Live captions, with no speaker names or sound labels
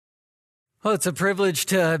Well, it's a privilege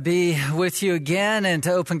to be with you again and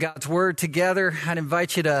to open God's Word together. I'd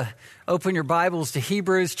invite you to open your Bibles to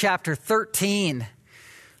Hebrews chapter 13.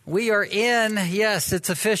 We are in, yes, it's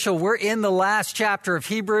official, we're in the last chapter of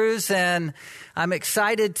Hebrews, and I'm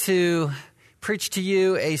excited to preach to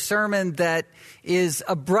you a sermon that is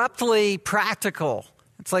abruptly practical.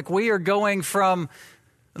 It's like we are going from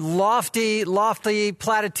lofty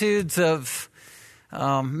platitudes of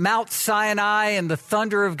Mount Sinai and the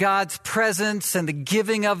thunder of God's presence and the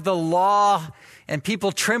giving of the law and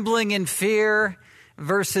people trembling in fear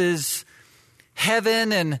versus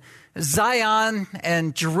heaven and Zion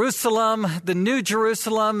and Jerusalem, the new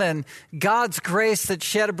Jerusalem, and God's grace that's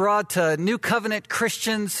shed abroad to new covenant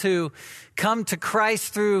Christians who come to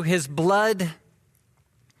Christ through his blood.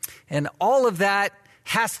 And all of that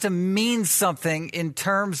has to mean something in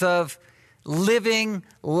terms of living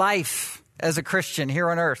life as a Christian here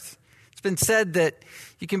on earth. It's been said that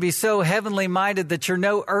you can be so heavenly minded that you're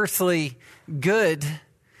no earthly good.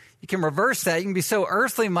 You can reverse that. You can be so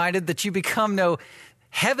earthly minded that you become no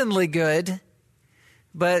heavenly good.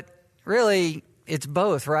 But really, it's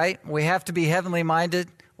both, right? We have to be heavenly minded.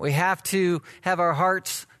 We have to have our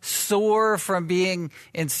hearts soar from being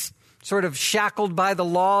sort of shackled by the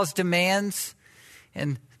law's demands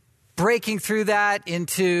and breaking through that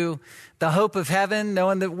into the hope of heaven,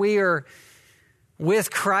 knowing that we are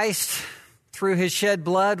with Christ through his shed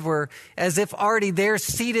blood. We're as if already there,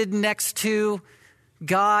 seated next to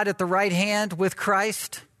God at the right hand with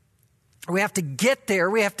Christ. We have to get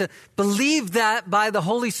there. We have to believe that by the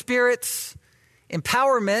Holy Spirit's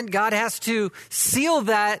empowerment. God has to seal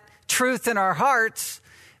that truth in our hearts.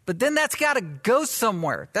 But then that's got to go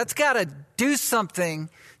somewhere. That's got to do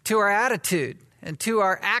something to our attitude and to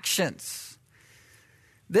our actions.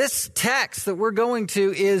 This text that we're going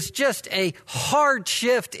to is just a hard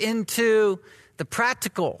shift into the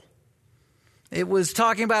practical. It was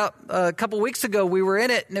talking about, a couple weeks ago, we were in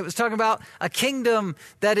it, and it was talking about a kingdom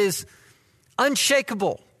that is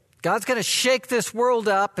unshakable. God's going to shake this world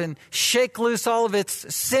up and shake loose all of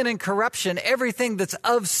its sin and corruption. Everything that's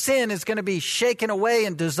of sin is going to be shaken away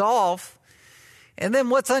and dissolve. And then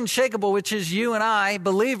what's unshakable, which is you and I,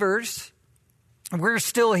 believers, we're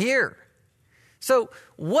still here. So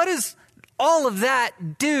what does all of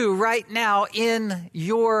that do right now in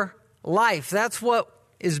your life? That's what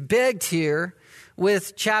is begged here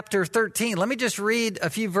with chapter 13. Let me just read a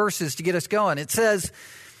few verses to get us going. It says,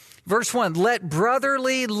 verse 1, let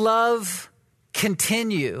brotherly love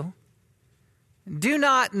continue. Do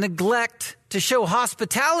not neglect to show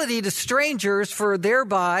hospitality to strangers, for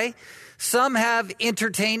thereby some have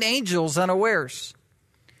entertained angels unawares.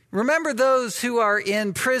 Remember those who are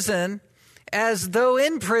in prison, as though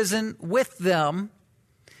in prison with them,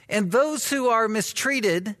 and those who are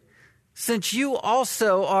mistreated, since you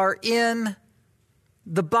also are in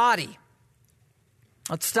the body.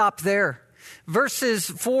 Let's stop there. Verses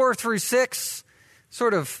 4 through 6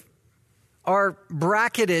 sort of are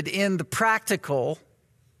bracketed in the practical.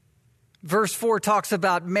 Verse 4 talks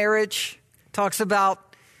about marriage, talks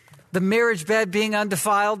about the marriage bed being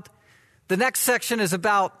undefiled. The next section is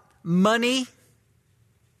about money.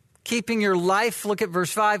 Keeping your life, look at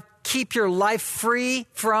verse 5, keep your life free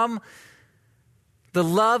from the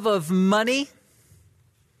love of money.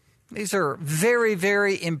 These are very,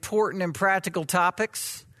 very important and practical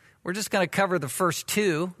topics. We're just going to cover the first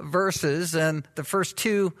two verses and the first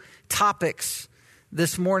two topics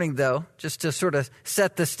this morning, though, just to sort of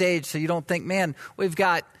set the stage so you don't think, man, we've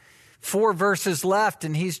got 4 verses left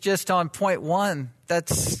and he's just on point 1.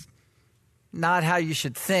 That's not how you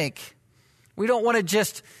should think. We don't want to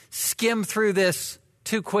just skim through this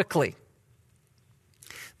too quickly.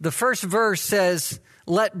 The first verse says,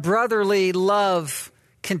 let brotherly love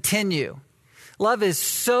continue. Love is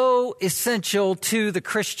so essential to the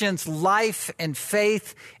Christian's life and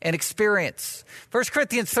faith and experience. 1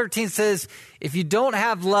 Corinthians 13 says, if you don't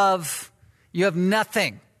have love, you have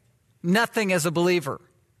nothing as a believer.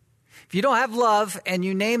 If you don't have love and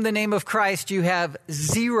you name the name of Christ, you have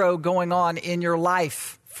zero going on in your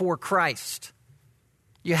life for Christ.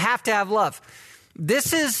 You have to have love.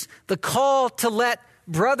 This is the call to let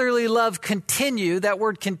brotherly love continue. That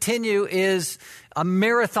word continue is a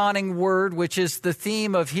marathoning word, which is the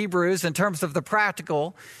theme of Hebrews in terms of the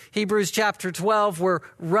practical. Hebrews chapter 12, we're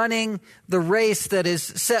running the race that is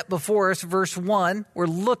set before us. Verse 1, we're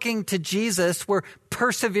looking to Jesus. We're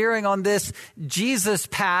persevering on this Jesus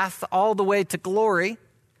path all the way to glory.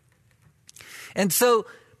 And so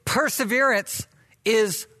perseverance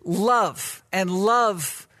is love, and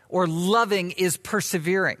love or loving is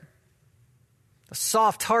persevering. A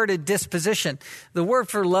soft-hearted disposition. The word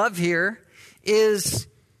for love here is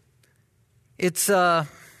It's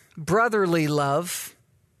brotherly love,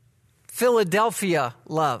 Philadelphia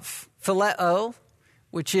love, phileo,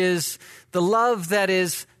 which is the love that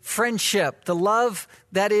is friendship, the love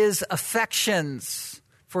that is affections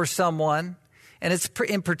for someone. And it's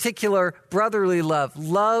in particular brotherly love,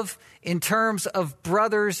 love in terms of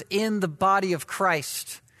brothers in the body of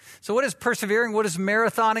Christ. So what is persevering? What does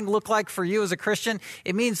marathoning look like for you as a Christian?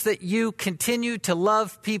 It means that you continue to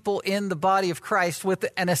love people in the body of Christ with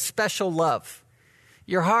a special love.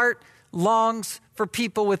 Your heart longs for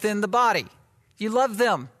people within the body. You love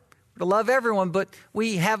them. We love everyone, but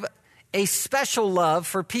we have a special love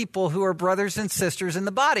for people who are brothers and sisters in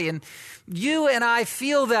the body. And you and I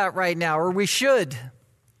feel that right now, or we should.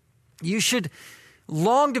 You should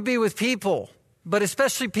long to be with people, but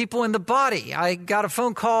especially people in the body. I got a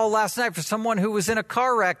phone call last night for someone who was in a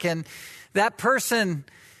car wreck, and that person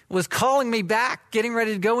was calling me back, getting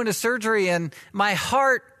ready to go into surgery, and my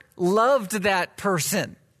heart loved that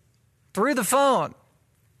person through the phone,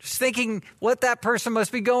 just thinking what that person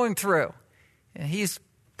must be going through. And he's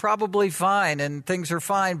probably fine and things are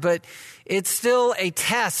fine, but it's still a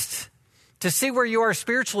test to see where you are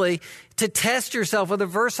spiritually, to test yourself with a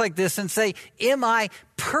verse like this and say, am I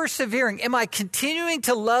persevering? Am I continuing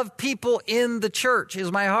to love people in the church?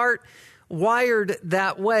 Is my heart wired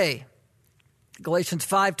that way? Galatians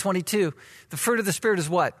 5:22, the fruit of the Spirit is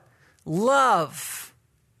what? Love.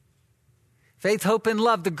 Faith, hope, and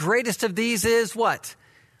love. The greatest of these is what?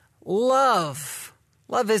 Love.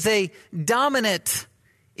 Love is a dominant,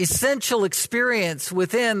 essential experience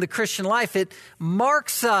within the Christian life. It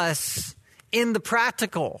marks us in the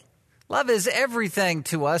practical. Love is everything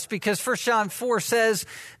to us because 1 John 4 says,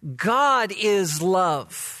 God is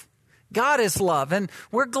love. God is love. And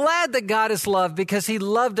we're glad that God is love because he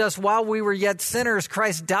loved us while we were yet sinners.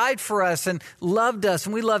 Christ died for us and loved us.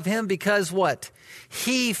 And we love him because what?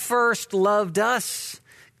 He first loved us.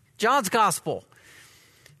 John's gospel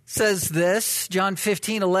says this, John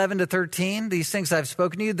 15:11-13, these things I've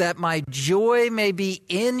spoken to you, that my joy may be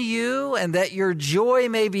in you and that your joy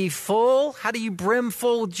may be full. How do you brim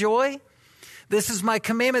full of joy? This is my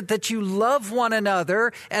commandment, that you love one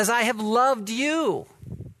another as I have loved you.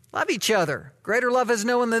 Love each other. Greater love is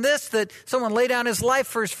no one than this, that someone lay down his life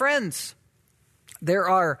for his friends. There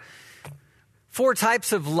are 4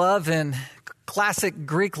 types of love in classic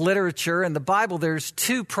Greek literature. In the Bible, there's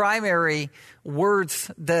 2 primary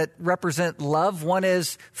words that represent love. One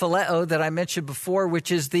is phileo that I mentioned before,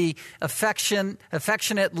 which is the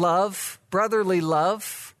affectionate love, brotherly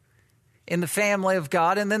love in the family of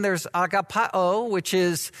God. And then there's agapao, which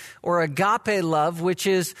is, or agape love, which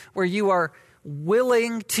is where you are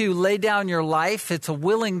willing to lay down your life. It's a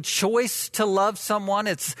willing choice to love someone.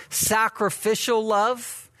 It's sacrificial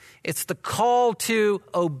love. It's the call to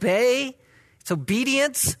obey. It's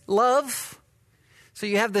obedience, love. So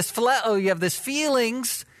you have this phileo, you have this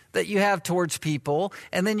feelings that you have towards people,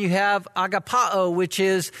 and then you have agapao, which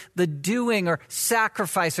is the doing or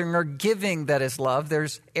sacrificing or giving that is love.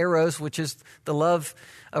 There's eros, which is the love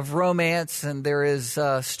of romance, and there is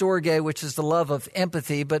storge, which is the love of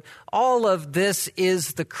empathy. But all of this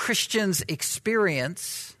is the Christian's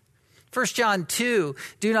experience. 1 John 2,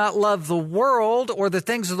 do not love the world or the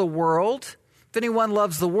things of the world. If anyone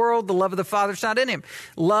loves the world, the love of the Father is not in him.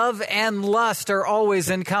 Love and lust are always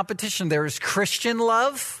in competition. There is Christian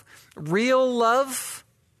love, real love,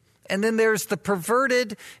 and then there's the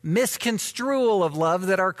perverted misconstrual of love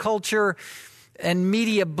that our culture and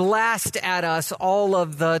media blast at us all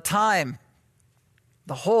of the time.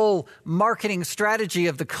 The whole marketing strategy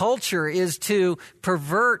of the culture is to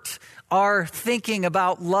pervert our thinking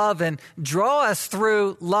about love and draw us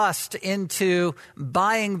through lust into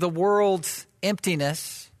buying the world's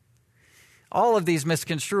emptiness. All of these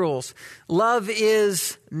misconstruals. Love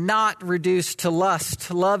is not reduced to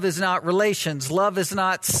lust. Love is not relations. Love is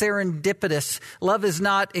not serendipitous. Love is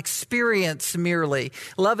not experience merely.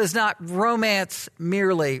 Love is not romance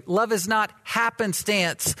merely. Love is not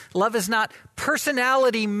happenstance. Love is not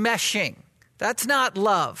personality meshing. That's not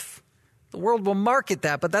love. The world will market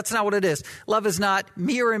that, but that's not what it is. Love is not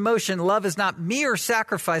mere emotion. Love is not mere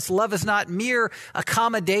sacrifice. Love is not mere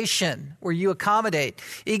accommodation where you accommodate.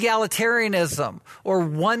 Egalitarianism or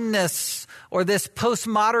oneness or this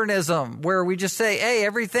postmodernism where we just say, hey,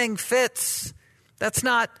 everything fits. That's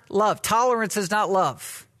not love. Tolerance is not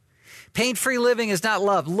love. Pain-free living is not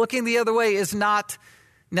love. Looking the other way is not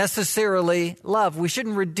necessarily love. We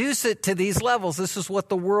shouldn't reduce it to these levels. This is what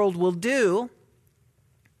the world will do.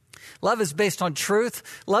 Love is based on truth.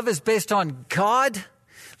 Love is based on God.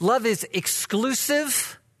 Love is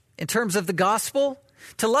exclusive in terms of the gospel.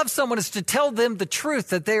 To love someone is to tell them the truth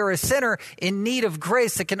that they are a sinner in need of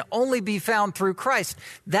grace that can only be found through Christ.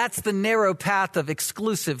 That's the narrow path of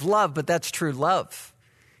exclusive love, but that's true love.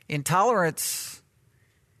 Tolerance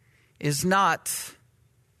is not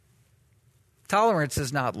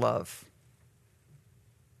love.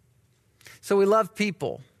 So we love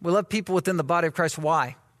people. We love people within the body of Christ.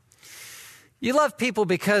 Why? You love people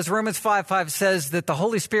because Romans 5:5 says that the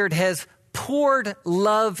Holy Spirit has poured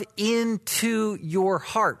love into your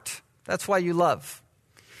heart. That's why you love.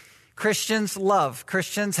 Christians love.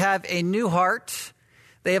 Christians have a new heart.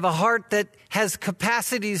 They have a heart that has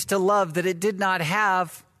capacities to love that it did not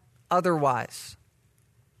have otherwise.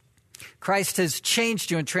 Christ has changed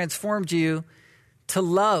you and transformed you to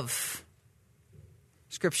love.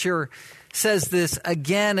 Scripture says this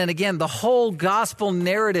again and again. The whole gospel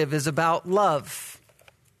narrative is about love.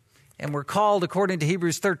 And we're called, according to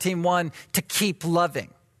Hebrews 13:1, to keep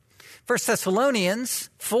loving. 1 Thessalonians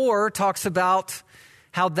 4 talks about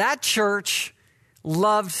how that church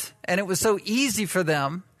loved, and it was so easy for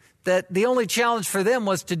them that the only challenge for them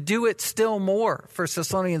was to do it still more. 1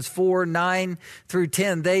 Thessalonians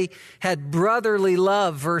 4:9-10. They had brotherly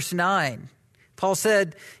love, verse 9. Paul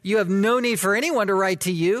said, "You have no need for anyone to write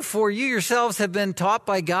to you, for you yourselves have been taught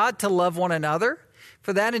by God to love one another.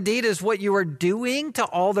 For that indeed is what you are doing to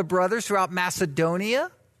all the brothers throughout Macedonia.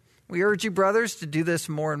 We urge you, brothers, to do this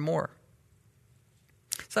more and more."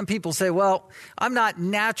 Some people say, well, I'm not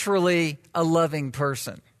naturally a loving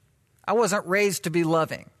person. I wasn't raised to be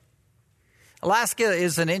loving. Alaska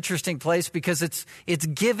is an interesting place because it's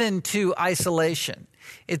given to isolation.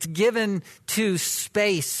 It's given to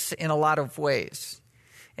space in a lot of ways.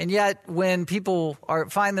 And yet, when people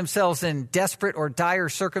find themselves in desperate or dire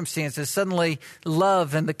circumstances, suddenly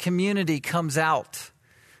love and the community comes out.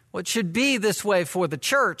 Well, it should be this way for the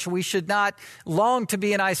church. We should not long to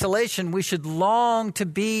be in isolation. We should long to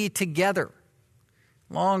be together,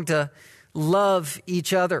 long to love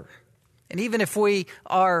each other. And even if we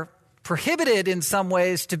are prohibited in some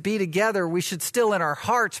ways to be together, we should still in our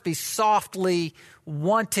hearts be softly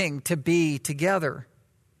wanting to be together.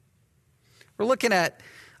 We're looking at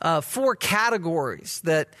 4 categories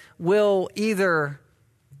that will either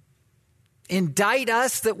indict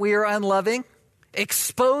us that we are unloving,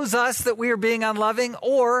 expose us that we are being unloving,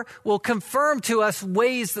 or will confirm to us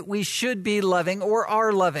ways that we should be loving or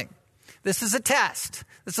are loving. This is a test.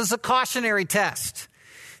 This is a cautionary test.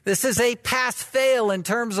 This is a pass-fail in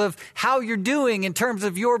terms of how you're doing in terms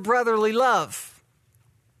of your brotherly love.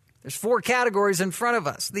 There's 4 categories in front of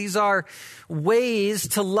us. These are ways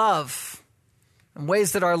to love and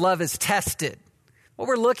ways that our love is tested. What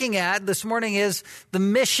we're looking at this morning is the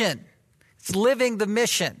mission. It's living the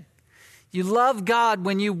mission. You love God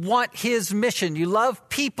when you want His mission. You love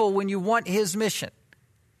people when you want His mission.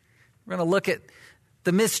 We're going to look at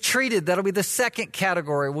the mistreated. That'll be the second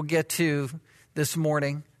category we'll get to this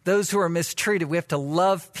morning. Those who are mistreated. We have to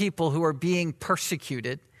love people who are being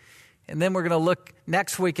persecuted. And then we're going to look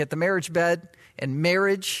next week at the marriage bed and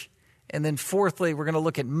marriage. And then fourthly, we're going to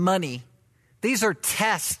look at money. These are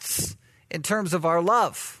tests in terms of our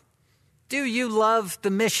love. Do you love the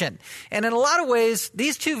mission? And in a lot of ways,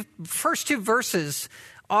 these first two verses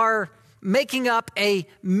are making up a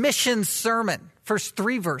mission sermon. First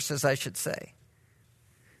 3 verses, I should say.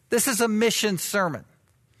 This is a mission sermon.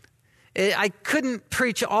 I couldn't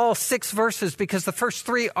preach all 6 verses because the first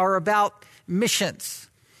 3 are about missions.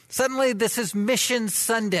 Suddenly, this is Mission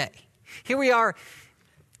Sunday. Here we are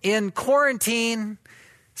in quarantine,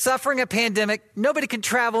 suffering a pandemic. Nobody can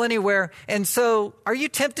travel anywhere. And so are you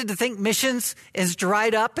tempted to think missions is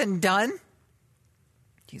dried up and done?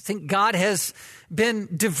 Do you think God has been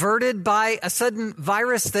diverted by a sudden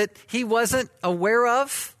virus that He wasn't aware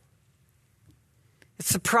of? It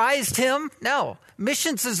surprised Him? No.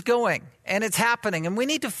 Missions is going and it's happening. And we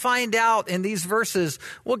need to find out in these verses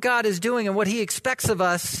what God is doing and what He expects of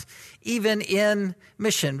us even in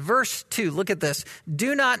mission. Verse 2, look at this.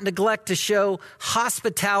 Do not neglect to show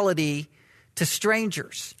hospitality to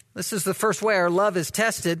strangers. This is the first way our love is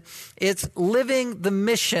tested. It's living the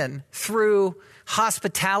mission through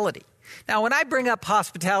hospitality. Now, when I bring up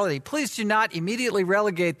hospitality, please do not immediately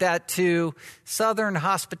relegate that to Southern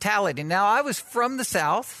hospitality. Now, I was from the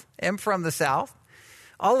South, am from the South.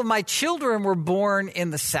 All of my children were born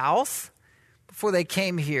in the South before they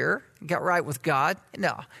came here and got right with God.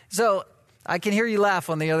 No. So I can hear you laugh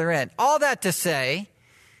on the other end. All that to say,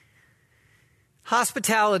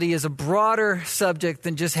 hospitality is a broader subject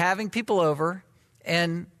than just having people over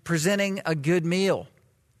and presenting a good meal.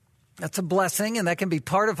 That's a blessing, and that can be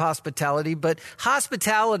part of hospitality. But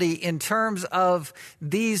hospitality, in terms of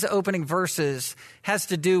these opening verses, has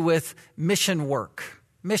to do with mission work.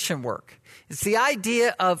 Mission work. It's the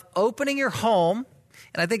idea of opening your home,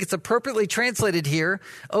 and I think it's appropriately translated here,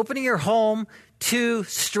 opening your home to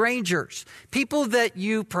strangers, people that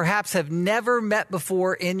you perhaps have never met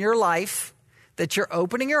before in your life, that you're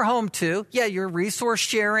opening your home to. Yeah, you're resource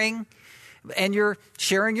sharing, and you're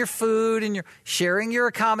sharing your food, and you're sharing your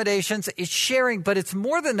accommodations. It's sharing, but it's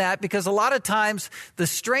more than that, because a lot of times the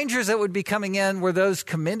strangers that would be coming in were those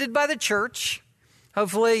commended by the church,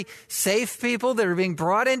 hopefully safe people that are being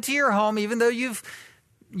brought into your home, even though you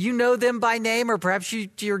know them by name, or perhaps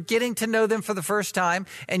you're getting to know them for the first time,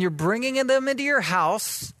 and you're bringing them into your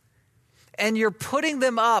house, and you're putting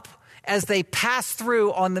them up as they pass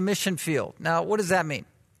through on the mission field. Now, what does that mean?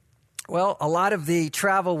 Well, a lot of the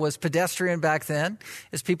travel was pedestrian back then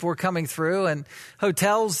as people were coming through, and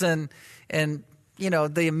hotels and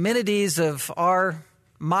the amenities of our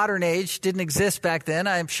modern age didn't exist back then.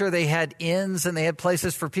 I'm sure they had inns and they had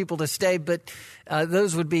places for people to stay, but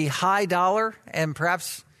those would be high dollar and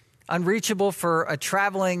perhaps unreachable for a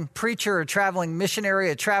traveling preacher, a traveling missionary,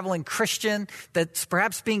 a traveling Christian that's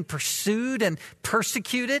perhaps being pursued and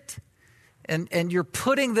persecuted. And you're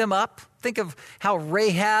putting them up. Think of how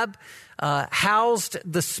Rahab housed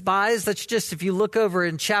the spies. That's just, if you look over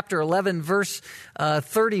in chapter 11, verse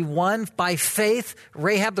 31, by faith,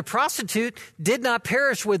 Rahab the prostitute did not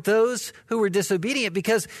perish with those who were disobedient,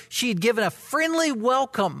 because she had given a friendly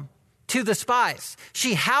welcome to the spies.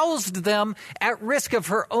 She housed them at risk of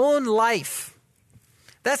her own life.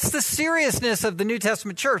 That's the seriousness of the New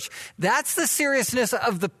Testament church. That's the seriousness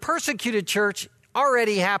of the persecuted church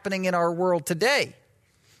already happening in our world today.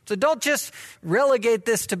 So don't just relegate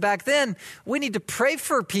this to back then. We need to pray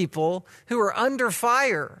for people who are under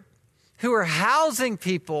fire, who are housing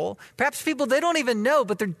people, perhaps people they don't even know,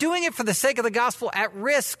 but they're doing it for the sake of the gospel at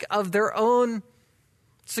risk of their own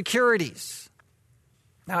securities.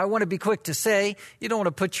 Now, I want to be quick to say, you don't want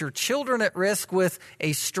to put your children at risk with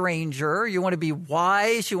a stranger. You want to be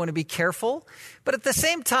wise. You want to be careful. But at the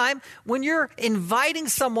same time, when you're inviting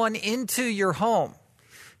someone into your home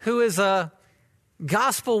who is a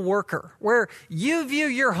gospel worker, where you view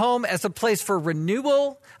your home as a place for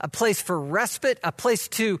renewal, a place for respite, a place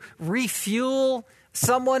to refuel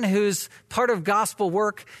someone who's part of gospel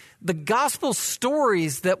work, the gospel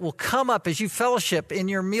stories that will come up as you fellowship in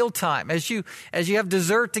your mealtime, as you have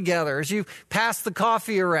dessert together, as you pass the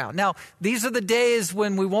coffee around. Now, these are the days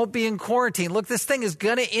when we won't be in quarantine. Look, this thing is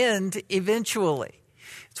going to end eventually.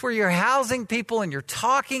 It's where you're housing people and you're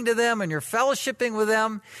talking to them and you're fellowshipping with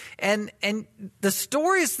them. And the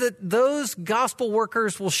stories that those gospel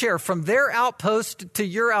workers will share from their outpost to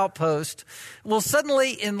your outpost will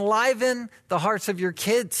suddenly enliven the hearts of your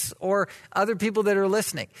kids or other people that are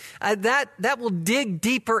listening. That will dig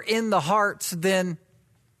deeper in the hearts than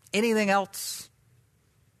anything else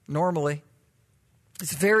normally.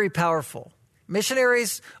 It's very powerful.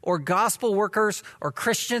 Missionaries or gospel workers or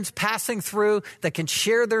Christians passing through that can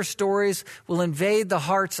share their stories will invade the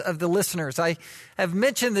hearts of the listeners. I have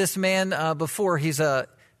mentioned this man before. He's a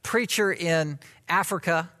preacher in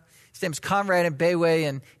Africa. His name's Conrad Mbewe,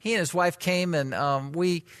 and he and his wife came, and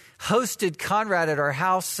we hosted Conrad at our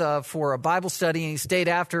house for a Bible study, and he stayed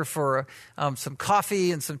after for some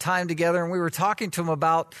coffee and some time together, and we were talking to him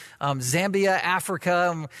about Zambia, Africa,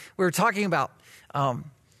 and we were talking about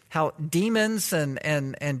how demons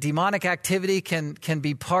and demonic activity can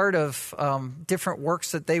be part of different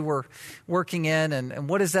works that they were working in, and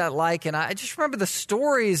what is that like? And I just remember the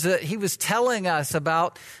stories that he was telling us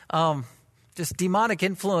about just demonic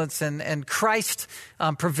influence and Christ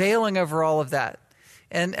prevailing over all of that.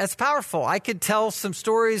 And it's powerful. I could tell some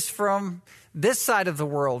stories from this side of the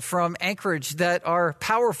world, from Anchorage, that are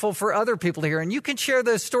powerful for other people to hear. And you can share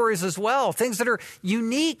those stories as well, things that are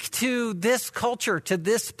unique to this culture, to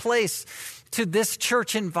this place, to this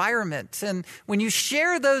church environment. And when you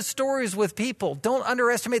share those stories with people, don't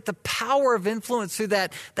underestimate the power of influence through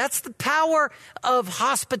that. That's the power of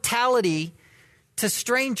hospitality to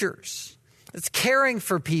strangers. It's caring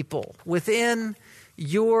for people within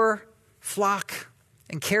your flock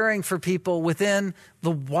and caring for people within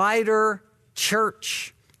the wider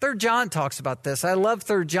church. 3 John talks about this. I love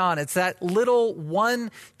 3 John. It's that little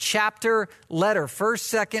one chapter letter,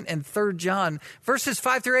 1st, 2nd, and 3 John. Verses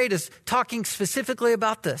 5 through 8 is talking specifically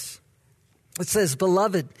about this. It says,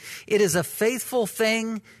 "Beloved, it is a faithful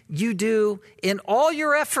thing you do in all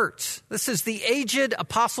your efforts." This is the aged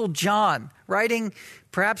Apostle John writing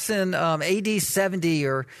perhaps in AD 70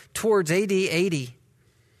 or towards AD 80.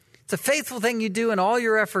 It's a faithful thing you do in all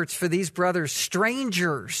your efforts for these brothers,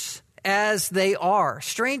 strangers as they are,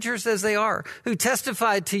 who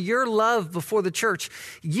testified to your love before the church.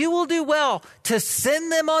 You will do well to send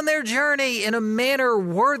them on their journey in a manner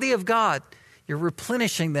worthy of God. You're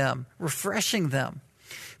replenishing them, refreshing them.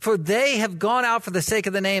 For they have gone out for the sake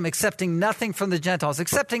of the name, accepting nothing from the Gentiles,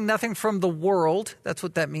 accepting nothing from the world. That's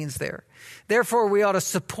what that means there. Therefore, we ought to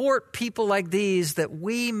support people like these that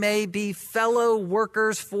we may be fellow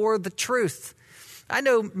workers for the truth. I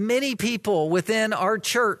know many people within our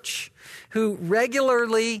church who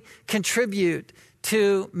regularly contribute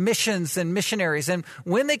to missions and missionaries. And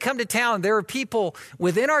when they come to town, there are people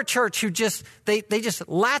within our church who just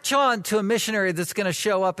latch on to a missionary that's going to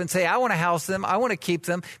show up and say, I want to house them. I want to keep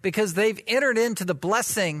them, because they've entered into the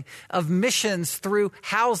blessing of missions through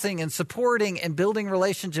housing and supporting and building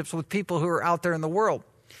relationships with people who are out there in the world.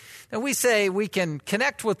 And we say we can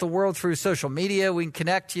connect with the world through social media. We can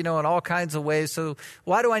connect, in all kinds of ways. So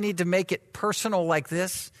why do I need to make it personal like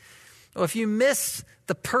this? Well, if you miss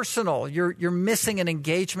the personal, you're missing an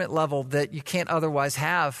engagement level that you can't otherwise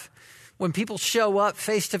have. When people show up,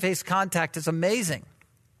 face-to-face contact is amazing.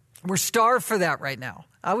 We're starved for that right now.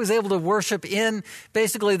 I was able to worship in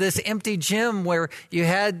basically this empty gym where you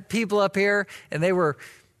had people up here and they were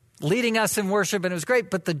leading us in worship, and it was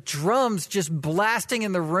great. But the drums just blasting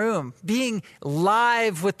in the room, being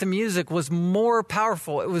live with the music was more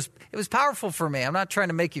powerful. It was powerful for me. I'm not trying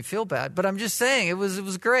to make you feel bad, but I'm just saying it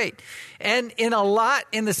was great. And in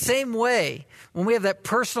the same way, when we have that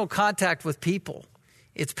personal contact with people,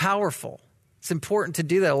 it's powerful. It's important to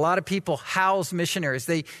do that. A lot of people house missionaries.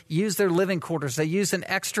 They use their living quarters. They use an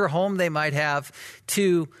extra home they might have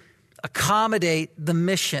to accommodate the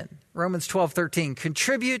mission. Romans 12:13,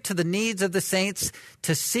 contribute to the needs of the saints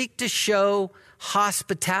to seek to show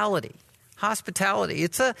hospitality. Hospitality.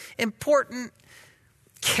 It's an important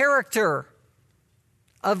character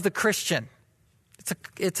of the Christian.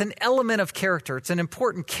 It's an element of character. It's an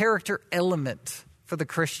important character element for the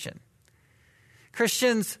Christian.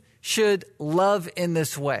 Christians should love in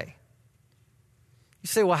this way. You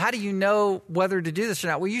say, well, how do you know whether to do this or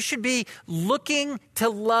not? Well, you should be looking to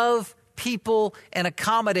love people and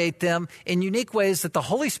accommodate them in unique ways that the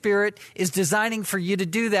Holy Spirit is designing for you to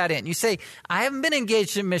do that in. You say, I haven't been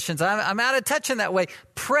engaged in missions. I'm out of touch in that way.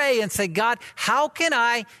 Pray and say, God, how can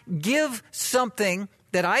I give something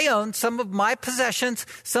that I own, some of my possessions,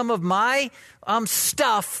 some of my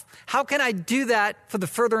stuff? How can I do that for the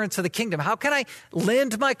furtherance of the kingdom? How can I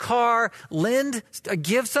lend my car,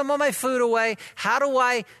 give some of my food away? How do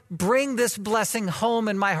I bring this blessing home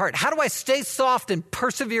in my heart? How do I stay soft and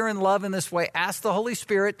persevere in love in this way? Ask the Holy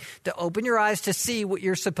Spirit to open your eyes to see what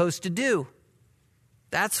you're supposed to do.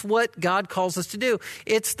 That's what God calls us to do.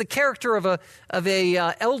 It's the character of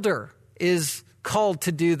a elder is called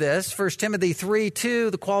to do this. 1 Timothy 3:2,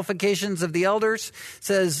 the qualifications of the elders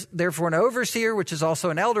says, therefore an overseer, which is also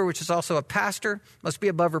an elder, which is also a pastor, must be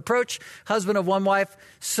above reproach, husband of one wife,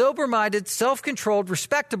 sober-minded, self-controlled,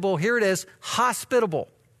 respectable, here it is, hospitable.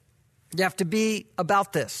 You have to be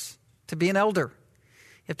about this, to be an elder.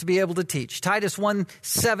 You have to be able to teach. Titus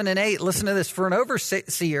 1:7-8, listen to this, for an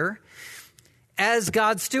overseer, as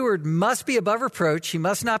God's steward, must be above reproach. He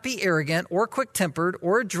must not be arrogant or quick-tempered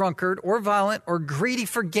or a drunkard or violent or greedy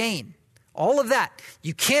for gain. All of that.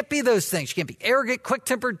 You can't be those things. You can't be arrogant,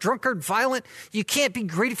 quick-tempered, drunkard, violent. You can't be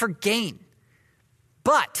greedy for gain.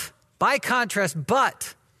 But, by contrast,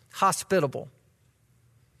 hospitable.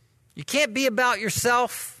 You can't be about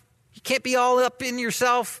yourself. You can't be all up in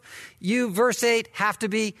yourself. You, verse 8, have to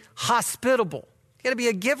be hospitable. You got to be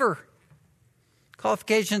a giver.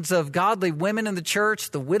 Qualifications of godly women in the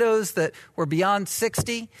church, the widows that were beyond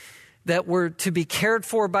 60, that were to be cared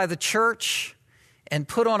for by the church and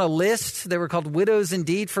put on a list. They were called widows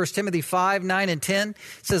indeed. 1 Timothy 5:9-10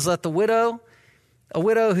 says, let a widow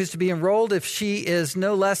who's to be enrolled if she is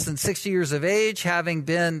no less than 60 years of age, having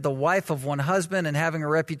been the wife of one husband and having a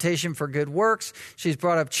reputation for good works. She's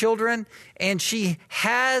brought up children and she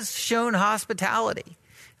has shown hospitality.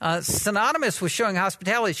 Synonymous with showing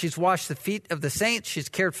hospitality, she's washed the feet of the saints, she's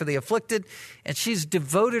cared for the afflicted, and she's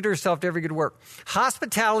devoted herself to every good work.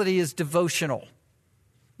 Hospitality is devotional.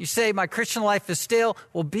 You say, my Christian life is stale.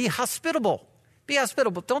 Well, be hospitable. Be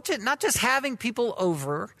hospitable. Not just having people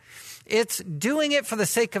over. It's doing it for the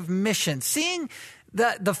sake of mission. Seeing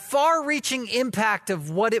the far-reaching impact of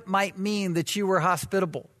what it might mean that you were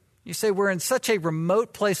hospitable. You say, we're in such a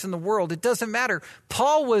remote place in the world. It doesn't matter.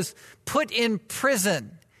 Paul was put in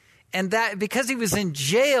prison. And that because he was in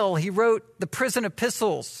jail, he wrote the prison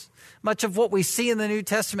epistles. much of what we see in the New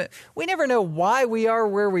Testament. We never know why we are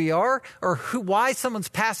where we are or why someone's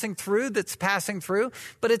passing through that's passing through,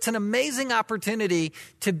 but it's an amazing opportunity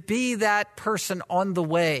to be that person on the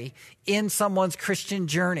way in someone's Christian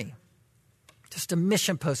journey. Just a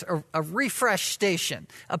mission post, a refresh station,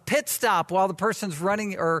 a pit stop while the person's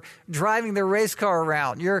running or driving their race car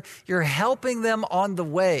around. You're helping them on the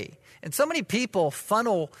way. And so many people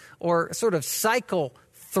funnel or sort of cycle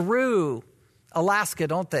through Alaska,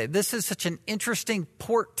 don't they? This is such an interesting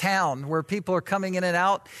port town where people are coming in and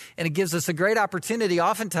out, and it gives us a great opportunity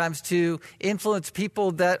oftentimes to influence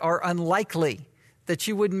people that are unlikely, that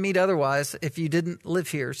you wouldn't meet otherwise if you didn't live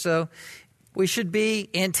here. So we should be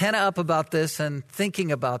antenna up about this and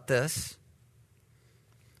thinking about this.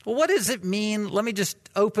 Well, what does it mean? Let me just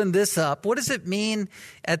open this up. What does it mean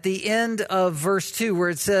at the end of verse 2 where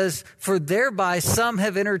it says, "For thereby some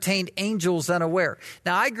have entertained angels unaware"?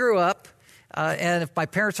 Now, I grew up, and if my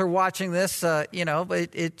parents are watching this,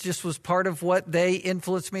 it just was part of what they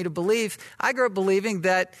influenced me to believe. I grew up believing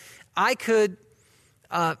that I could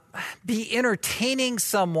be entertaining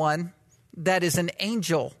someone that is an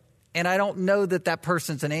angel, and I don't know that that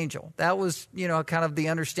person's an angel. That was, kind of the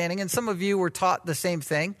understanding. And some of you were taught the same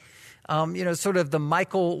thing, sort of the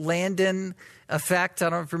Michael Landon effect. I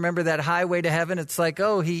don't know if you remember that Highway to Heaven. It's like,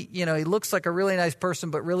 he looks like a really nice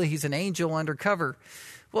person, but really he's an angel undercover.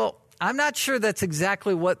 Well, I'm not sure that's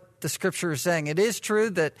exactly what the scripture is saying. It is true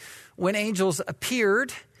that when angels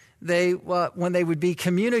appeared, when they would be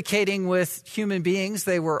communicating with human beings,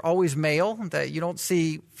 they were always male. That you don't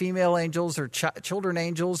see female angels or children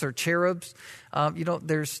angels or cherubs.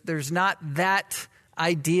 There's not that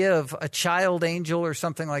idea of a child angel or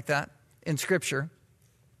something like that in Scripture.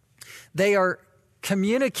 They are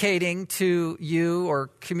communicating to you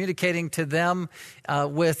or communicating to them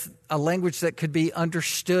with a language that could be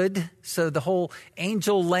understood. So the whole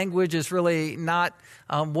angel language is really not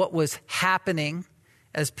what was happening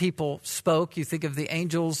as people spoke. You think of the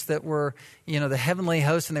angels that were, the heavenly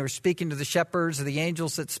hosts, and they were speaking to the shepherds, or the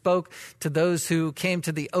angels that spoke to those who came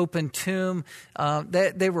to the open tomb.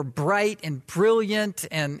 They were bright and brilliant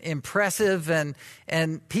and impressive,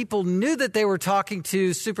 and people knew that they were talking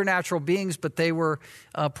to supernatural beings, but they were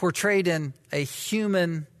portrayed in a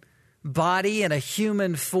human body and a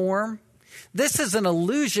human form. This is an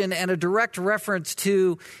allusion and a direct reference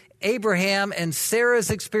to Abraham and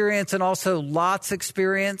Sarah's experience and also Lot's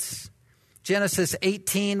experience. Genesis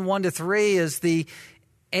 18, 1-3 is the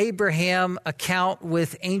Abraham account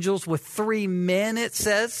with angels with 3 men, it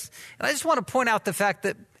says. And I just want to point out the fact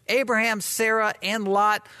that Abraham, Sarah, and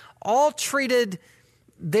Lot all treated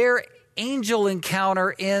their angel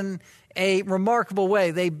encounter in a remarkable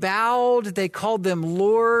way. They bowed, they called them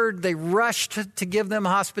Lord, they rushed to give them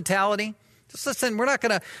hospitality. Just listen, we're not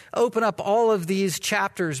going to open up all of these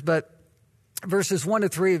chapters, but verses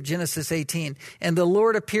 1-3 of Genesis 18. "And the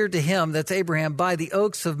Lord appeared to him," that's Abraham, "by the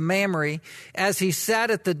oaks of Mamre, as he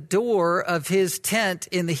sat at the door of his tent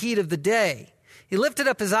in the heat of the day. He lifted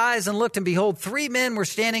up his eyes and looked, and behold, 3 men were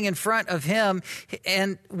standing in front of him.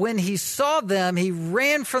 And when he saw them, he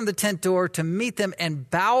ran from the tent door to meet them and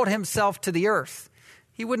bowed himself to the earth."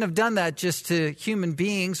 He wouldn't have done that just to human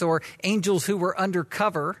beings or angels who were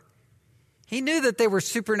undercover. He knew that they were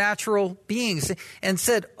supernatural beings and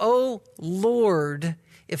said, "O Lord,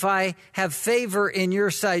 if I have favor in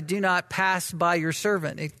your sight, do not pass by your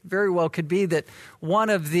servant." It very well could be that one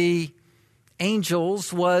of the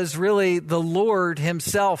angels was really the Lord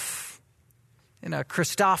himself in a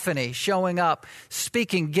Christophany, showing up,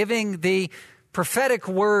 speaking, giving the prophetic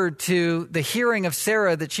word to the hearing of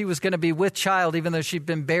Sarah that she was going to be with child, even though she'd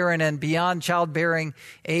been barren and beyond childbearing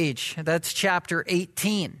age. That's chapter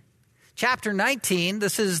 18. Chapter 19,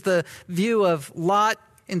 this is the view of Lot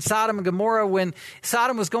in Sodom and Gomorrah when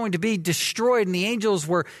Sodom was going to be destroyed, and the angels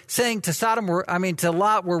were saying to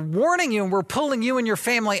Lot, "We're warning you and we're pulling you and your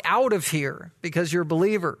family out of here because you're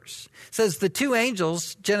believers." It says the 2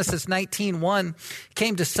 angels, Genesis 19:1,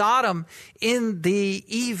 came to Sodom in the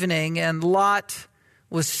evening, and Lot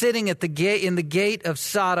was sitting at the gate in the gate of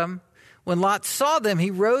Sodom. When Lot saw them,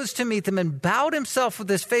 he rose to meet them and bowed himself with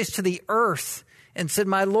his face to the earth and said,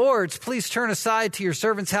 "My lords, please turn aside to your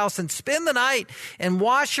servant's house and spend the night and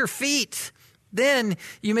wash your feet. Then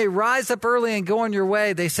you may rise up early and go on your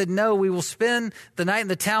way." They said, "No, we will spend the night in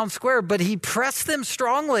the town square." But he pressed them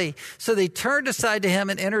strongly. So they turned aside to him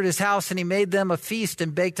and entered his house, and he made them a feast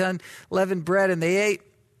and baked unleavened bread, and they ate.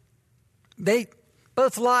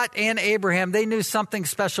 Both Lot and Abraham, they knew something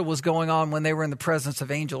special was going on when they were in the presence of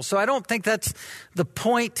angels. So I don't think that's the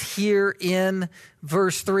point here in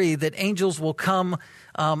verse 3, that angels will come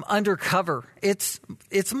undercover. It's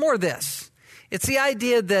more this. It's the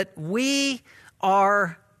idea that we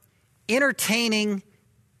are entertaining,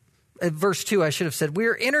 verse 2, I should have said, we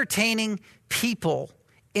are entertaining people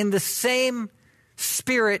in the same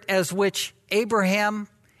spirit as which Abraham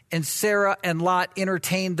and Sarah and Lot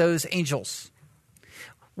entertained those angels.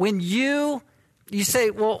 When you say,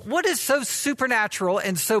 well, what is so supernatural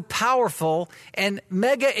and so powerful and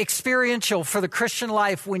mega experiential for the Christian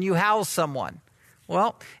life when you house someone?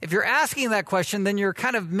 Well, if you're asking that question, then you're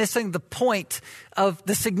kind of missing the point of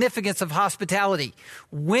the significance of hospitality.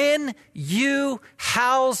 When you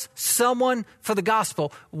house someone for the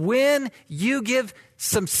gospel, when you give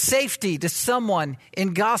some safety to someone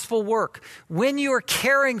in gospel work, when you are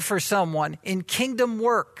caring for someone in kingdom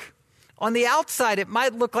work, on the outside, it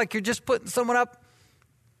might look like you're just putting someone up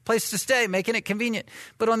place to stay, making it convenient.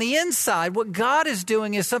 But on the inside, what God is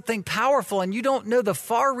doing is something powerful, and you don't know the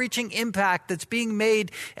far-reaching impact that's being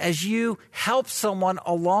made as you help someone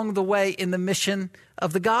along the way in the mission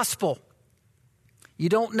of the gospel. You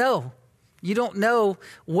don't know. You don't know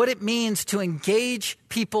what it means to engage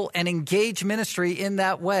people and engage ministry in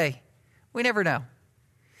that way. We never know.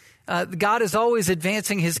 God is always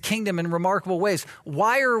advancing his kingdom in remarkable ways.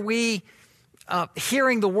 Why are we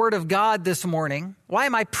hearing the word of God this morning? Why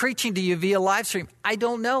am I preaching to you via live stream? I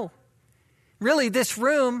don't know. Really, this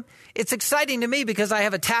room, it's exciting to me because I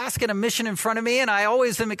have a task and a mission in front of me, and I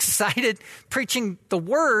always am excited preaching the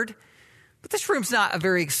word. But this room's not a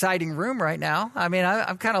very exciting room right now. I mean,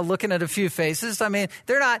 I'm kind of looking at a few faces. I mean,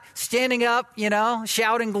 they're not standing up,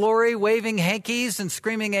 shouting glory, waving hankies, and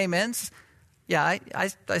screaming amens. Yeah,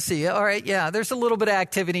 I see you. All right, yeah, there's a little bit of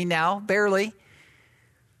activity now, barely.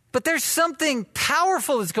 But there's something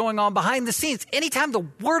powerful that's going on behind the scenes. Anytime the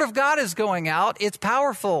word of God is going out, it's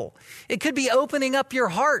powerful. It could be opening up your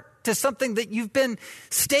heart to something that you've been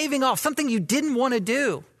staving off, something you didn't want to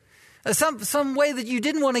do, some way that you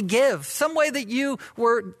didn't want to give, some way that you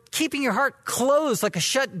were keeping your heart closed like a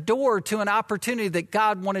shut door to an opportunity that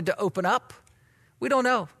God wanted to open up. We don't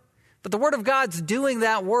know. But the word of God's doing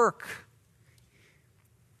that work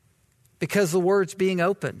because the word's being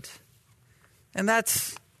opened. And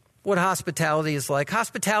that's what hospitality is like.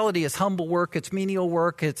 Hospitality is humble work. It's menial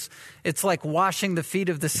work. It's like washing the feet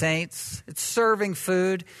of the saints. It's serving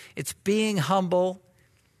food. It's being humble.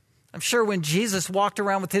 I'm sure when Jesus walked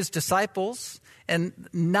around with his disciples and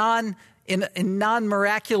in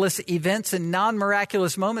non-miraculous events and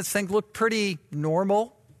non-miraculous moments, things looked pretty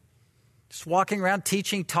normal. Just walking around,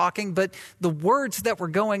 teaching, talking. But the words that were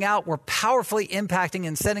going out were powerfully impacting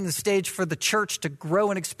and setting the stage for the church to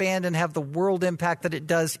grow and expand and have the world impact that it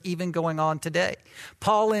does even going on today.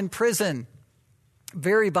 Paul in prison,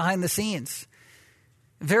 very behind the scenes,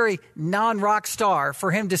 very non-rock star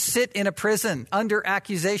for him to sit in a prison under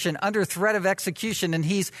accusation, under threat of execution. And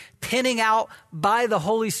he's pinning out by the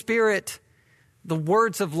Holy Spirit the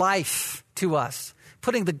words of life to us,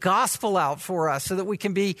 putting the gospel out for us so that we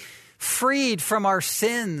can be freed from our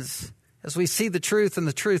sins as we see the truth, and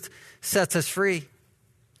the truth sets us free.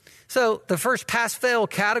 So the first pass-fail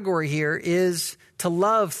category here is to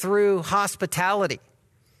love through hospitality,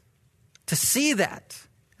 to see that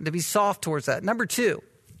and to be soft towards that. Number two,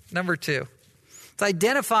 it's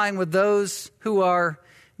identifying with those who are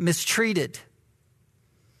mistreated.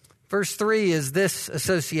 Verse 3 is this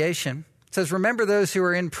association. It says, remember those who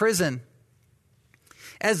are in prison,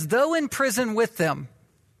 as though in prison with them,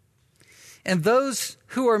 and those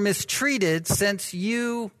who are mistreated, since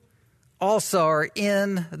you also are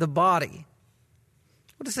in the body.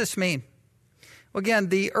 What does this mean? Well, again,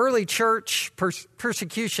 the early church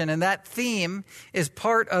persecution and that theme is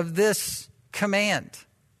part of this command.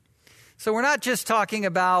 So we're not just talking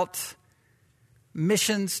about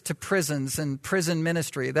missions to prisons and prison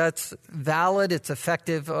ministry. That's valid, it's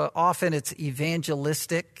effective, often it's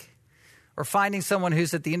evangelistic. Or finding someone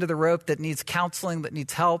who's at the end of the rope that needs counseling, that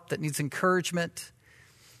needs help, that needs encouragement.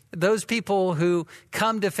 Those people who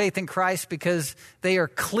come to faith in Christ because they are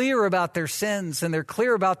clear about their sins and they're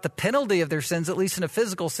clear about the penalty of their sins, at least in a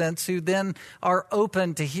physical sense, who then are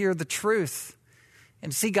open to hear the truth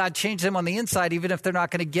and see God change them on the inside, even if they're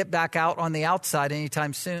not going to get back out on the outside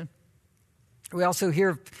anytime soon. We also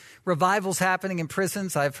hear revivals happening in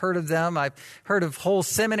prisons. I've heard of them. I've heard of whole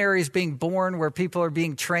seminaries being born where people are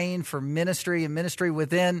being trained for ministry and ministry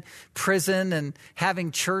within prison and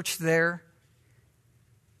having church there.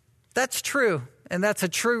 That's true. And that's a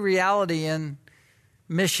true reality in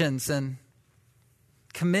missions and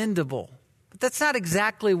commendable. But that's not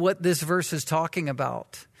exactly what this verse is talking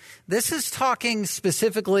about. This is talking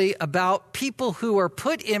specifically about people who are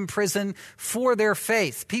put in prison for their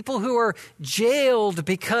faith, people who are jailed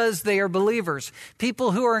because they are believers,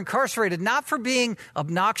 people who are incarcerated not for being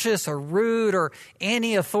obnoxious or rude or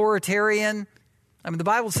anti-authoritarian. I mean, the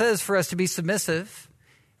Bible says for us to be submissive.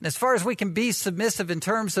 And as far as we can be submissive in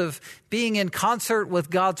terms of being in concert with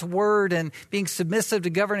God's word and being submissive to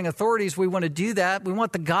governing authorities, we want to do that. We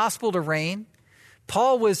want the gospel to reign.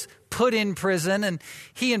 Paul was put in prison, and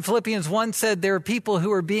he in Philippians 1 said there are people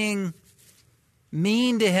who are being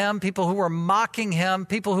mean to him, people who were mocking him,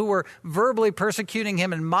 people who were verbally persecuting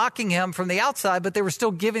him and mocking him from the outside, but they were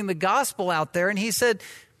still giving the gospel out there. And he said,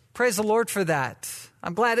 praise the Lord for that.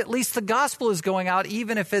 I'm glad at least the gospel is going out,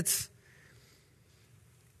 even if it's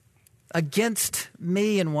against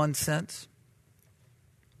me in one sense.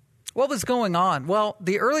 What was going on? Well,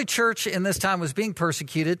 the early church in this time was being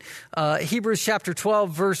persecuted. Hebrews chapter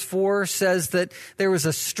 12, verse 4 says that there was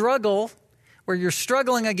a struggle where you're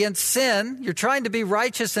struggling against sin. You're trying to be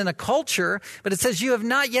righteous in a culture, but it says you have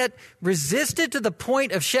not yet resisted to the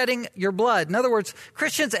point of shedding your blood. In other words,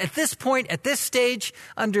 Christians at this point, at this stage,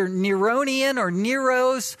 under Neronian or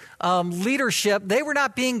Nero's leadership, they were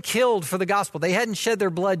not being killed for the gospel. They hadn't shed their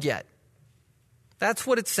blood yet. That's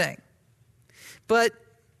what it's saying. But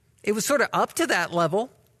it was sort of up to that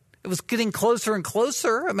level. It was getting closer and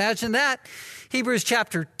closer. Imagine that. Hebrews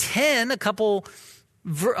chapter 10, a couple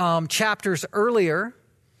chapters earlier,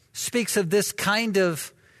 speaks of this kind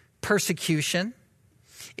of persecution,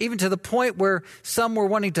 even to the point where some were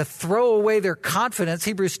wanting to throw away their confidence.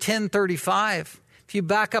 Hebrews 10:35. If you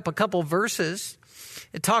back up a couple verses,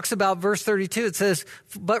 it talks about verse 32. It says,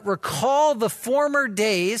 but recall the former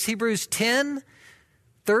days, Hebrews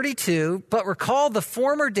 10:32, but recall the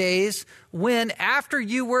former days when, after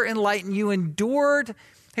you were enlightened, you endured,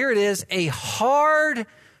 here it is, a hard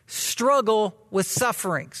struggle with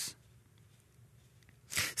sufferings.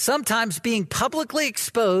 Sometimes being publicly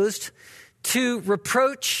exposed to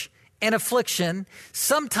reproach and affliction,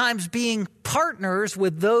 sometimes being partners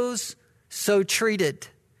with those so treated.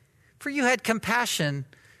 For you had compassion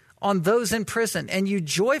on those in prison, and you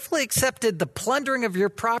joyfully accepted the plundering of your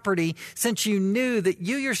property, since you knew that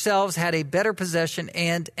you yourselves had a better possession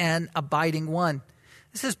and an abiding one.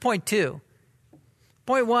 This is point 2.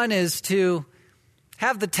 Point 1 is to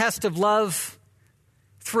have the test of love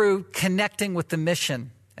through connecting with the mission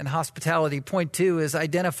and hospitality. Point 2 is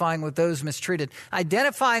identifying with those mistreated.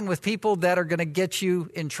 Identifying with people that are going to get you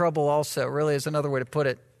in trouble also, really is another way to put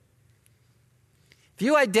it. If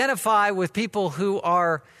you identify with people who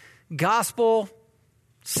are gospel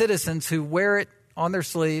citizens who wear it on their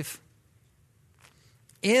sleeve,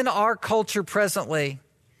 in our culture presently,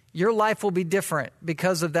 your life will be different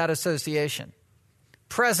because of that association.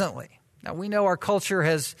 Presently. Now, we know our culture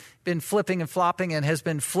has been flipping and flopping and has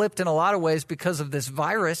been flipped in a lot of ways because of this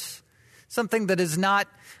virus, something that is not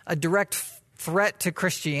a direct threat to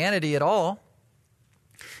Christianity at all.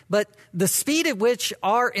 But the speed at which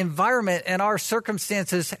our environment and our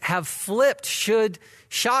circumstances have flipped should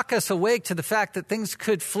shock us awake to the fact that things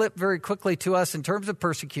could flip very quickly to us in terms of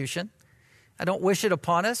persecution. I don't wish it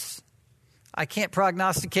upon us. I can't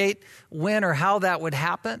prognosticate when or how that would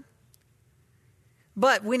happen.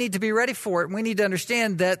 But we need to be ready for it. We need to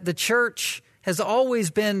understand that the church has always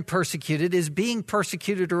been persecuted, is being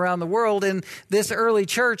persecuted around the world. And this early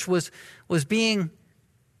church was being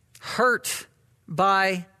hurt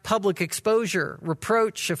by public exposure,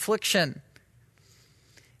 reproach, affliction.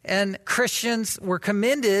 And Christians were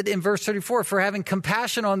commended in verse 34 for having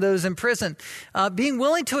compassion on those in prison, being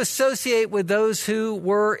willing to associate with those who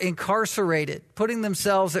were incarcerated, putting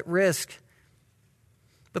themselves at risk.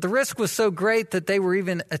 But the risk was so great that they were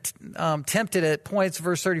even tempted at points,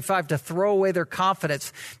 verse 35, to throw away their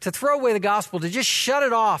confidence, to throw away the gospel, to just shut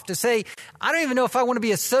it off, to say, I don't even know if I want to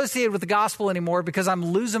be associated with the gospel anymore because I'm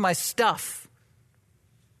losing my stuff.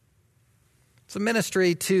 It's a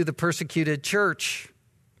ministry to the persecuted church.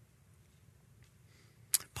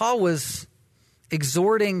 Paul was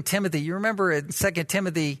exhorting Timothy. You remember in 2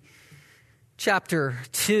 Timothy chapter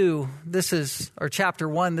 2, or chapter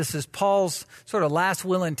 1, this is Paul's sort of last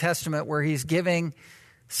will and testament where he's giving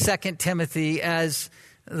 2 Timothy as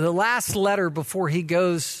the last letter before he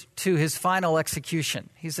goes to his final execution.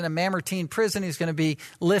 He's in a Mamertine prison. He's going to be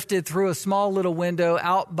lifted through a small little window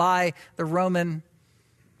out by the Roman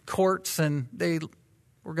courts, and they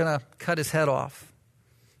were going to cut his head off.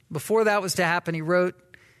 Before that was to happen, he wrote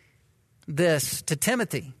this to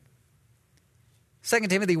Timothy. 2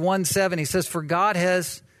 Timothy 1:7, he says, for God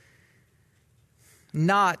has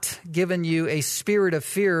not given you a spirit of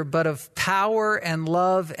fear, but of power and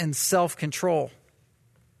love and self-control.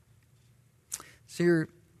 So you're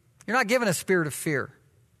You're not given a spirit of fear.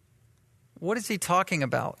 What is he talking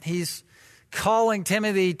about? He's calling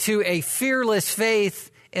Timothy to a fearless faith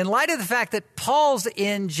in light of the fact that Paul's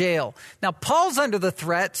in jail. Now, Paul's under the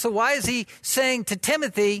threat, so why is he saying to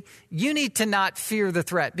Timothy, you need to not fear the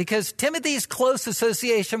threat? Because Timothy's close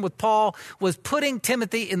association with Paul was putting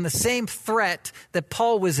Timothy in the same threat that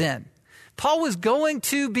Paul was in. Paul was going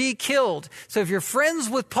to be killed. So if you're friends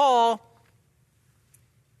with Paul,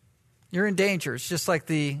 you're in danger. It's just like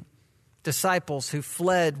the disciples who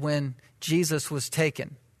fled when Jesus was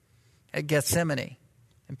taken at Gethsemane.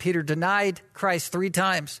 And Peter denied Christ 3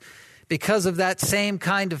 times because of that same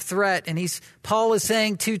kind of threat. And Paul is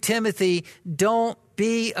saying to Timothy, don't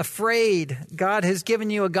be afraid. God has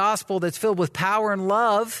given you a gospel that's filled with power and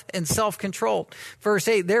love and self-control. Verse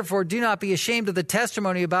 8, therefore, do not be ashamed of the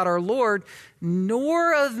testimony about our Lord,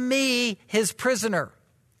 nor of me, his prisoner,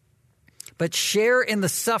 but share in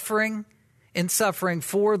suffering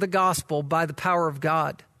for the gospel by the power of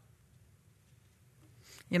God.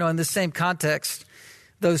 You know, in this same context,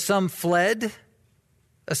 though some fled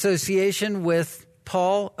association with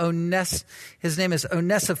Paul, his name is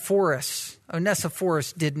Onesiphorus.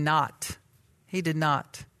 Onesiphorus did not. He did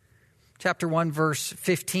not. Chapter 1, verse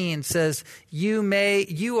 15 says,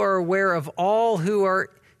 you are aware of all who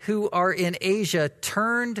are in Asia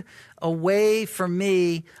turned away from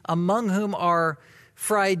me, among whom are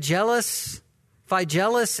Phygellus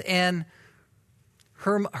and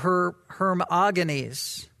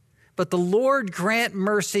Hermogenes. But the Lord grant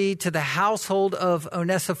mercy to the household of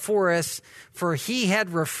Onesiphorus, for he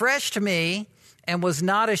had refreshed me and was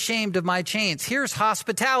not ashamed of my chains. Here's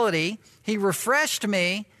hospitality. He refreshed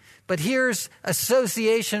me, but here's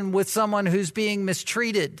association with someone who's being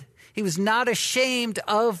mistreated. He was not ashamed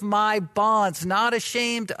of my bonds, not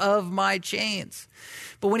ashamed of my chains.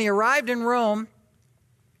 But when he arrived in Rome,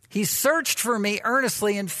 he searched for me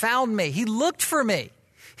earnestly and found me. He looked for me.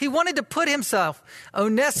 He wanted to put himself,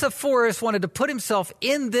 Onesiphorus wanted to put himself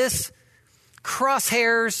in this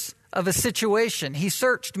crosshairs of a situation. He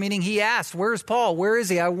searched, meaning he asked, where's Paul? Where is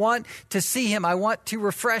he? I want to see him. I want to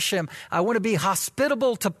refresh him. I want to be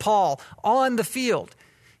hospitable to Paul on the field.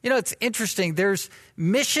 You know, it's interesting. There's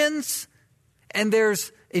missions and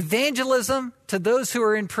there's evangelism to those who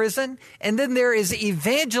are in prison. And then there is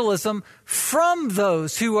evangelism from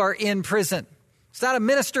those who are in prison. It's not a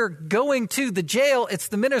minister going to the jail. It's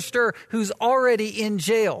the minister who's already in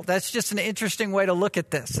jail. That's just an interesting way to look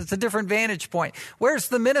at this. It's a different vantage point. Where's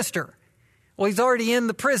the minister? Well, he's already in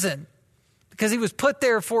the prison because he was put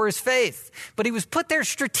there for his faith. But he was put there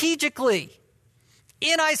strategically,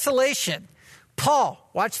 in isolation. Paul,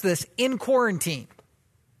 watch this, in quarantine,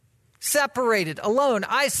 separated, alone,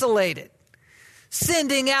 isolated,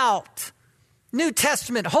 sending out New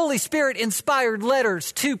Testament, Holy Spirit inspired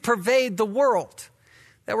letters to pervade the world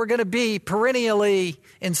that were going to be perennially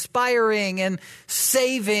inspiring and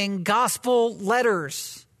saving gospel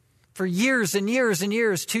letters for years and years and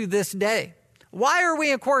years to this day. Why are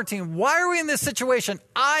we in quarantine? Why are we in this situation?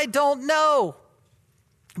 I don't know.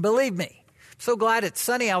 Believe me, I'm so glad it's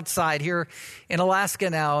sunny outside here in Alaska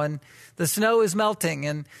now, and the snow is melting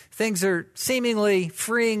and things are seemingly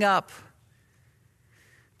freeing up.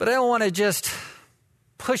 But I don't want to just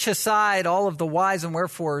push aside all of the whys and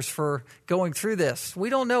wherefores for going through this. We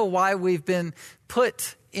don't know why we've been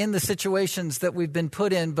put in the situations that we've been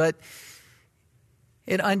put in, but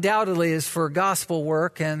it undoubtedly is for gospel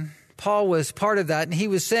work, and Paul was part of that. And he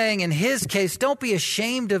was saying in his case, don't be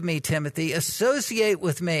ashamed of me, Timothy. Associate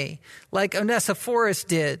with me like Onesiphorus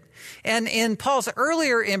did. And in Paul's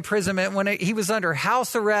earlier imprisonment, when he was under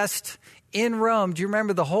house arrest in Rome, do you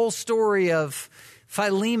remember the whole story of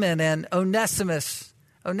Philemon and Onesimus,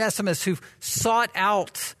 who sought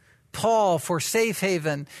out Paul for safe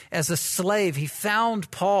haven as a slave? He found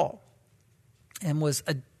Paul and was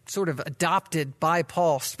sort of adopted by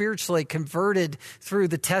Paul, spiritually converted through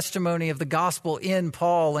the testimony of the gospel in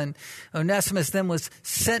Paul. And Onesimus then was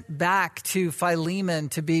sent back to Philemon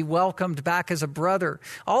to be welcomed back as a brother.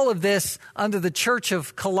 All of this under the church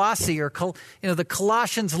of Colossae, the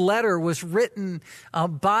Colossians letter was written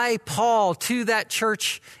by Paul to that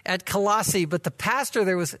church at Colossae. But the pastor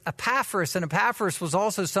there was Epaphras, and Epaphras was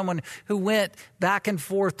also someone who went back and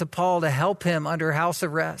forth to Paul to help him under house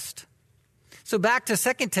arrest. So back to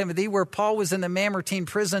 2 Timothy, where Paul was in the Mamertine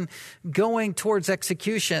prison going towards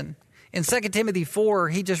execution. In 2 Timothy 4,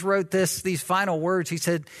 he just wrote these final words. He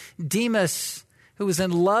said, Demas, who was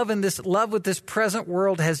in love with this present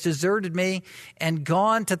world, has deserted me and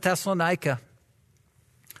gone to Thessalonica.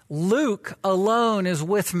 Luke alone is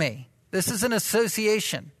with me. This is an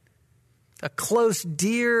association, a close,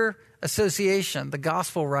 dear association, the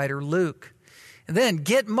gospel writer Luke. And then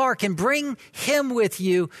get Mark and bring him with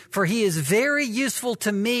you, for he is very useful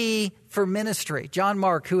to me for ministry. John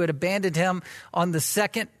Mark, who had abandoned him on the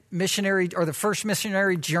first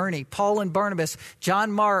missionary journey. Paul and Barnabas.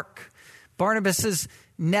 John Mark, Barnabas's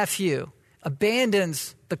nephew,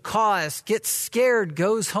 abandons the cause, gets scared,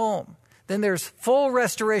 goes home. Then there's full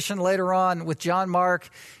restoration later on with John Mark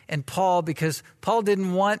and Paul, because Paul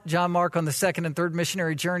didn't want John Mark on the second and third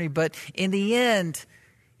missionary journey. But in the end,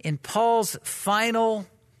 in Paul's final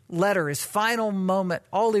letter, his final moment,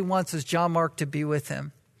 all he wants is John Mark to be with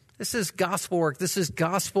him. This is gospel work. This is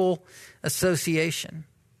gospel association.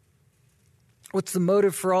 What's the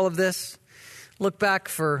motive for all of this? Look back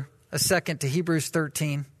for a second to Hebrews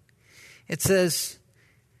 13. It says,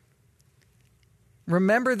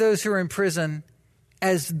 remember those who are in prison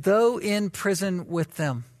as though in prison with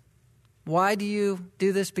them. Why do you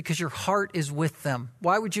do this? Because your heart is with them.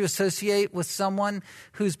 Why would you associate with someone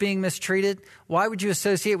who's being mistreated? Why would you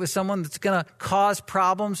associate with someone that's going to cause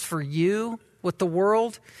problems for you with the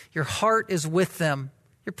world? Your heart is with them.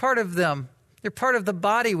 You're part of them. You're part of the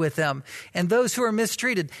body with them. And those who are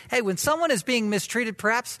mistreated. Hey, when someone is being mistreated,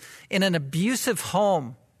 perhaps in an abusive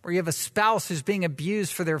home, or you have a spouse who's being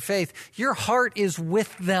abused for their faith, your heart is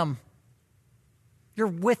with them. You're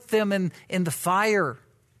with them in the fire,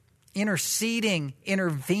 interceding,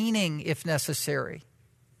 intervening if necessary.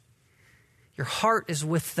 Your heart is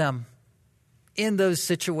with them in those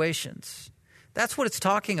situations. That's what it's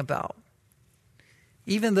talking about.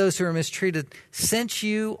 Even those who are mistreated, since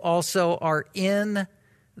you also are in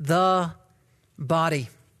the body.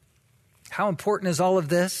 How important is all of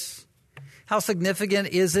this? How significant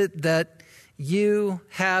is it that you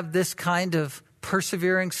have this kind of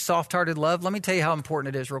persevering, soft-hearted love? Let me tell you how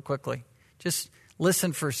important it is real quickly. Just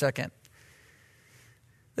listen for a second.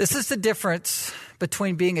 This is the difference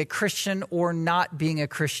between being a Christian or not being a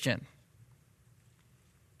Christian.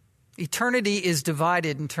 Eternity is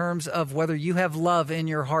divided in terms of whether you have love in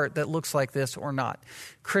your heart that looks like this or not.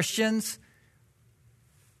 Christians,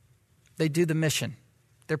 they do the mission.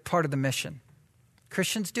 They're part of the mission.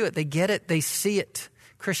 Christians do it. They get it. They see it.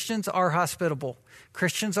 Christians are hospitable.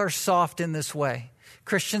 Christians are soft in this way.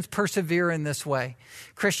 Christians persevere in this way.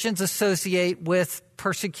 Christians associate with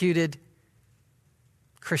persecuted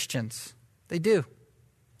Christians. They do.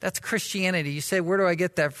 That's Christianity. You say, where do I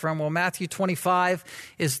get that from? Well, Matthew 25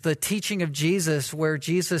 is the teaching of Jesus where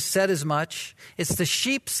Jesus said as much. It's the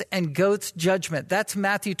sheep's and goats judgment. That's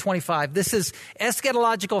Matthew 25. This is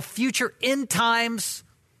eschatological, future end times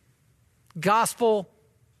gospel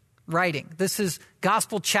writing. This is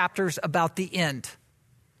gospel chapters about the end.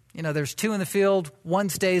 You know, there's two in the field, one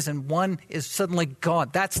stays and one is suddenly gone.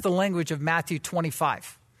 That's the language of Matthew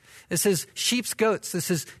 25. This is sheep's goats. This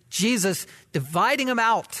is Jesus dividing them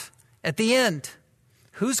out at the end.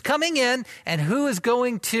 Who's coming in and who is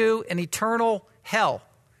going to an eternal hell?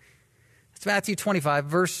 It's Matthew 25,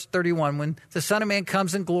 verse 31. When the Son of Man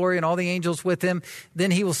comes in glory and all the angels with him, then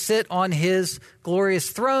he will sit on his glorious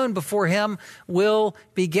throne. Before him will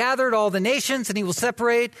be gathered all the nations, and he will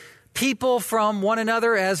separate people from one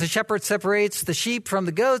another as a shepherd separates the sheep from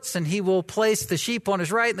the goats, and he will place the sheep on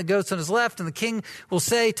his right and the goats on his left. And the king will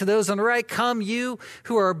say to those on the right, come, you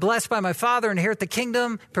who are blessed by my Father, inherit the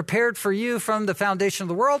kingdom prepared for you from the foundation of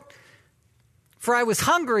the world. For I was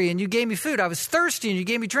hungry and you gave me food. I was thirsty and you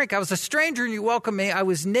gave me drink. I was a stranger and you welcomed me. I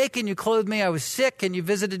was naked and you clothed me. I was sick and you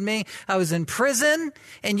visited me. I was in prison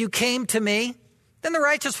and you came to me. Then the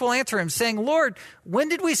righteous will answer him, saying, Lord, when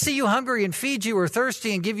did we see you hungry and feed you, or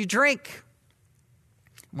thirsty and give you drink?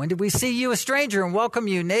 When did we see you a stranger and welcome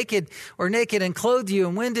you, naked and clothe you?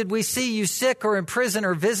 And when did we see you sick or in prison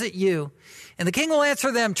or visit you? And the king will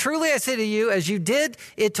answer them, truly I say to you, as you did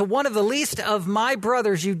it to one of the least of my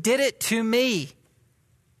brothers, you did it to me.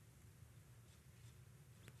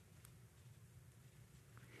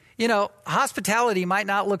 You know, hospitality might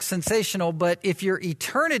not look sensational, but if your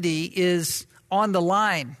eternity is on the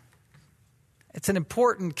line, it's an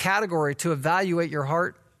important category to evaluate your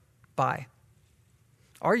heart by.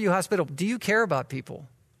 Are you hospitable? Do you care about people?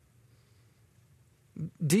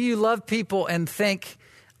 Do you love people and think,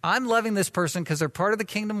 I'm loving this person because they're part of the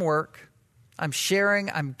kingdom work. I'm sharing,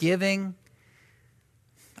 I'm giving,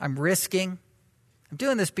 I'm risking. I'm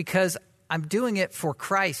doing this because I'm doing it for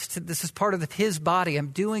Christ. This is part of his body.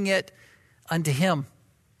 I'm doing it unto him.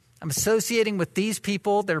 I'm associating with these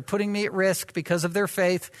people that are putting me at risk because of their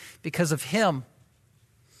faith, because of him.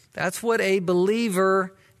 That's what a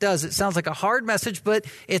believer does. It sounds like a hard message, but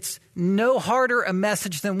it's no harder a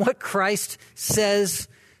message than what Christ says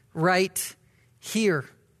right here.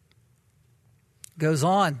 Goes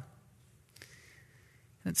on.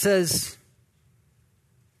 It says,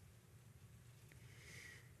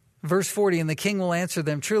 Verse 40, and the king will answer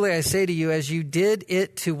them, truly I say to you, as you did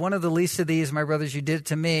it to one of the least of these, my brothers, you did it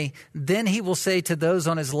to me. Then he will say to those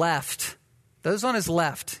on his left,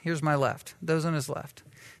 here's my left, those on his left,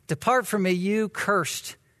 depart from me, you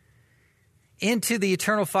cursed, into the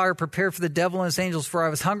eternal fire prepared for the devil and his angels. For I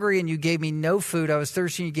was hungry and you gave me no food. I was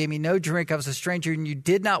thirsty and you gave me no drink. I was a stranger and you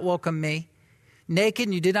did not welcome me. Naked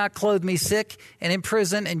and you did not clothe me. Sick and in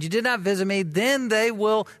prison and you did not visit me. Then they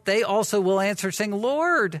also will answer, saying,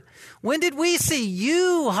 Lord, when did we see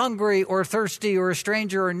you hungry or thirsty or a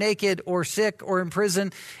stranger or naked or sick or in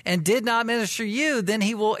prison and did not minister you? Then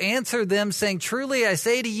he will answer them, saying, truly I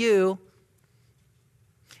say to you,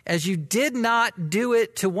 as you did not do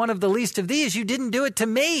it to one of the least of these, you didn't do it to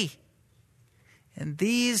me. And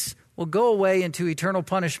these will go away into eternal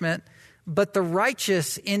punishment, but the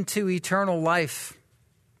righteous into eternal life.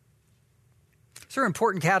 These are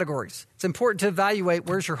important categories. It's important to evaluate,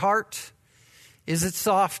 where's your heart? Is it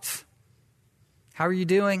soft? How are you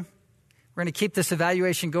doing? We're going to keep this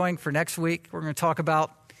evaluation going for next week. We're going to talk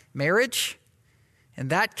about marriage.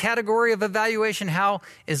 And that category of evaluation, how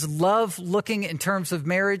is love looking in terms of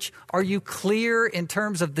marriage? Are you clear in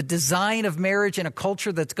terms of the design of marriage in a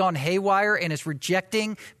culture that's gone haywire and is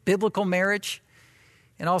rejecting biblical marriage?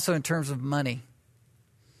 And also in terms of money.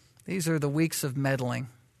 These are the weeks of meddling,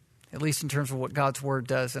 at least in terms of what God's word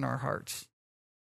does in our hearts.